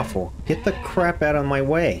 Waffle, get the crap out of my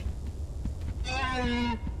way.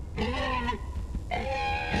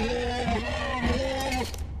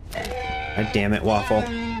 God damn it, Waffle.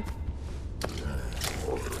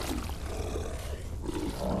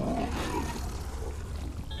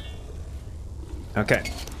 Okay.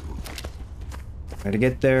 Try to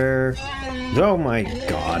get there. Oh my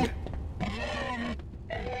god.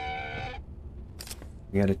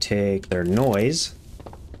 We gotta take their noise.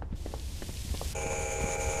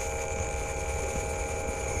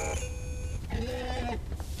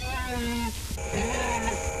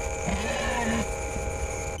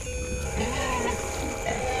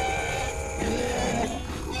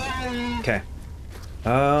 Okay.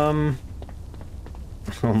 Oh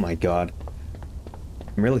my god.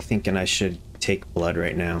 I'm really thinking I should take blood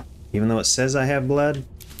right now. Even though it says I have blood.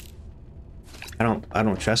 I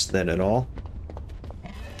don't trust that at all.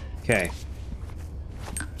 Okay.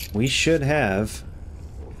 We should have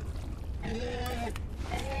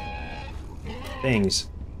things.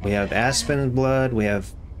 We have Aspen blood, we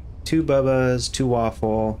have 2 Bubbas, 2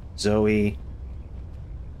 Waffle, Zoe.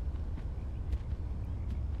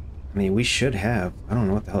 I mean, we should have. I don't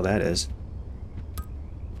know what the hell that is.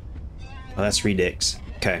 Oh, that's Redix.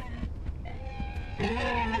 Okay.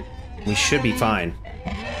 We should be fine.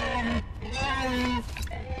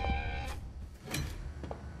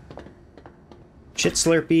 Shit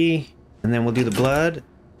Slurpee, and then we'll do the blood.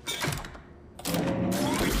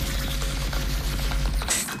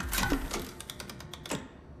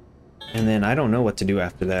 And then I don't know what to do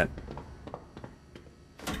after that.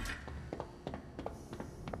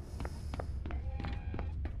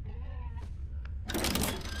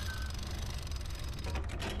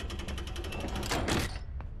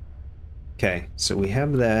 Okay, so we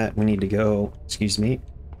have that. We need to go, excuse me,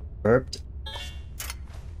 burped.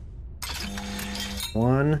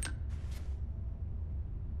 1.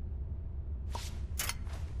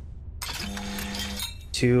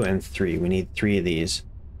 2 and 3. We need 3 of these.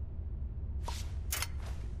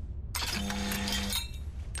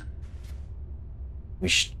 We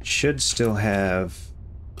should still have...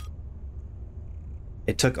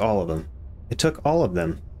 It took all of them. It took all of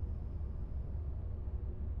them.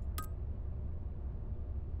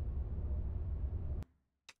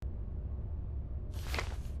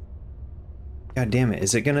 God damn it,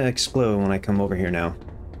 is it gonna explode when I come over here now?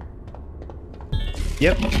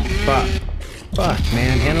 Yep. Fuck. Fuck,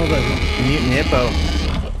 man. Handle the mutant hippo.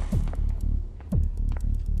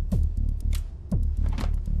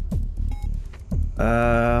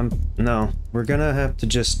 No. We're gonna have to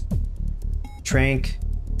just... trank.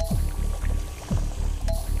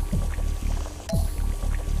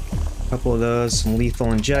 A couple of those. Some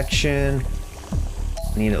lethal injection.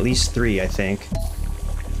 Need at least 3, I think.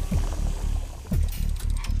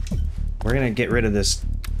 We're gonna get rid of this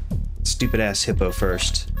stupid-ass hippo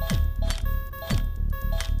first.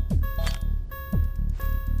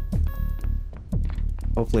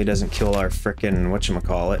 Hopefully it doesn't kill our frickin'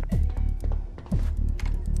 whatchamacallit.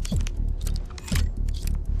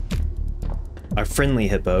 Our friendly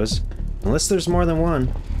hippos. Unless there's more than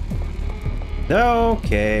one.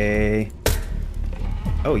 Okay.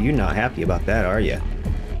 Oh, you're not happy about that, are you?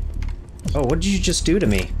 Oh, what did you just do to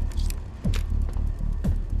me?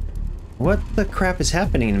 What the crap is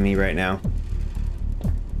happening to me right now?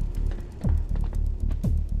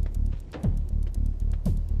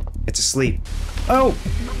 It's asleep. Oh!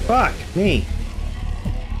 Fuck me!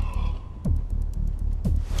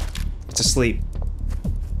 It's asleep.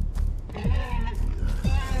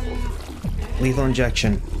 lethal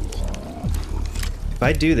injection. If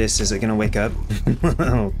I do this, is it gonna wake up?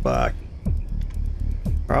 Oh, fuck.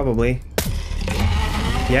 Probably.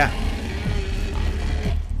 Yeah.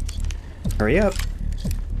 Hurry up.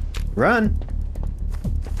 Run.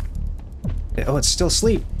 Oh, it's still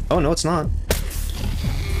asleep. Oh, no, it's not.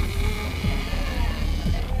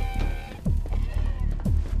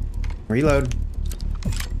 Reload.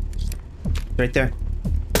 Right there.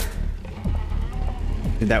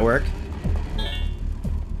 Did that work?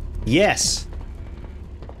 Yes!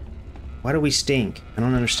 Why do we stink? I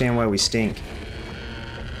don't understand why we stink.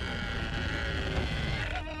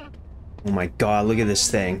 Oh my god, look at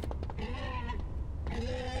this thing.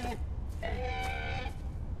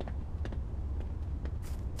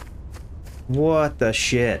 What the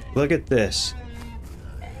shit? Look at this.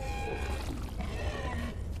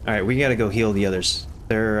 Alright, we gotta go heal the others.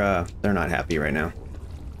 They're not happy right now.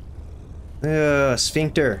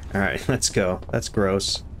 Sphincter. Alright, let's go. That's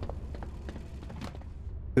gross.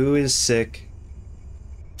 Who is sick?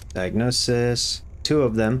 Diagnosis. 2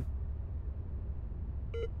 of them.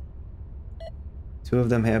 2 of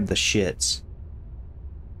them have the shits.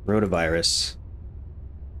 Rotavirus.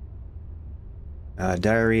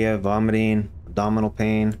 Diarrhea, vomiting, abdominal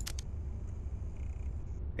pain.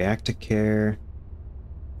 React to care.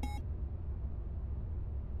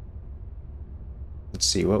 Let's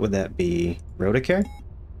see, what would that be? Rotacare?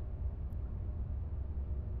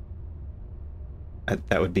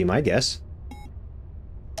 That would be my guess.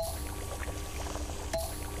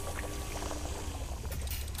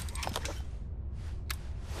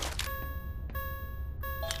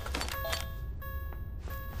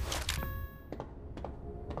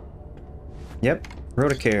 Yep,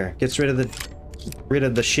 Rotacare gets rid of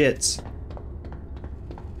the shits.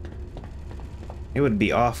 It would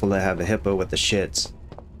be awful to have a hippo with the shits.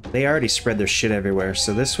 They already spread their shit everywhere,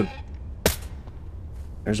 so this would...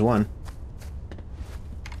 There's one.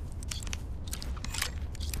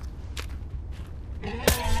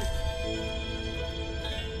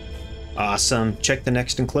 Awesome. Check the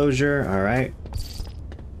next enclosure. Alright.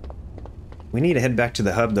 We need to head back to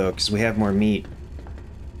the hub, though, because we have more meat.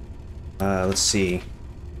 Let's see.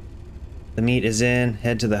 The meat is in.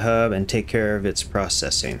 Head to the hub and take care of its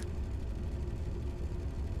processing.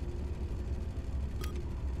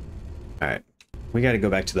 Alright. We gotta go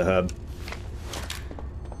back to the hub.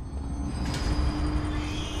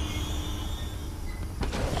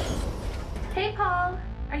 Hey, Paul.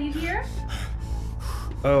 Are you here?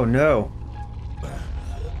 Oh, no.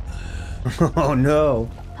 Oh, no.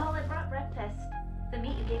 Paul, I brought breakfast. The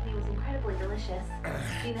meat you gave me was incredibly delicious.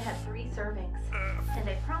 Gina had 3 servings. And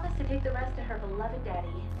I promised to take the rest to her beloved daddy.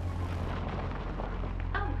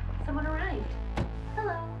 Oh, someone arrived.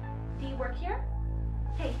 Hello. Do you work here?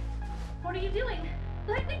 Hey, what are you doing?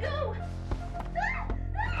 Let me go!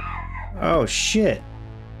 Oh, shit.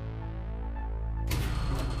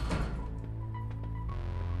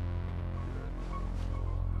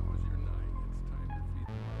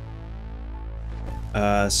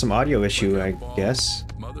 Some audio issue, I guess.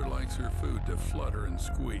 Mother likes her food to flutter and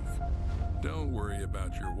squeak. Don't worry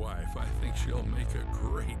about your wife. I think she'll make a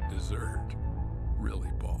great dessert. Really,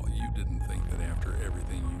 Paul, you didn't think that after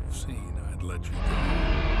everything you've seen, I'd let you go.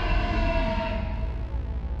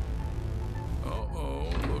 Uh-oh,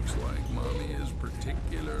 looks like Mommy is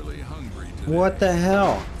particularly hungry today. What the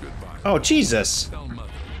hell? Goodbye. Oh, Jesus. Tell Mother.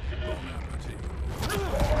 Bon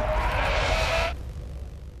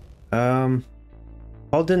appetit.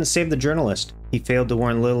 Paul didn't save the journalist. He failed to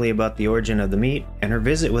warn Lily about the origin of the meat, and her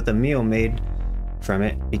visit with a meal made from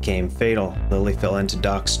it became fatal. Lily fell into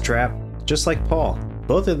Doc's trap, just like Paul.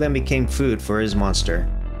 Both of them became food for his monster.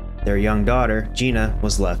 Their young daughter, Gina,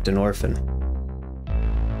 was left an orphan.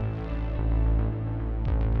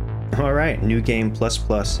 Alright, new game plus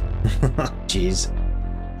plus. Jeez.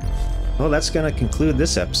 Well, that's gonna conclude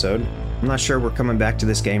this episode. I'm not sure we're coming back to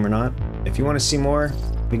this game or not. If you want to see more,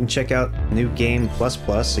 we can check out New Game Plus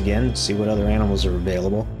Plus again, see what other animals are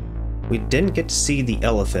available. We didn't get to see the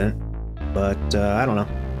elephant, but I don't know.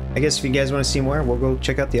 I guess if you guys want to see more, we'll go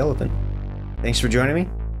check out the elephant. Thanks for joining me.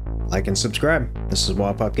 Like and subscribe. This is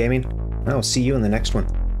Wobble Gaming, and I'll see you in the next one.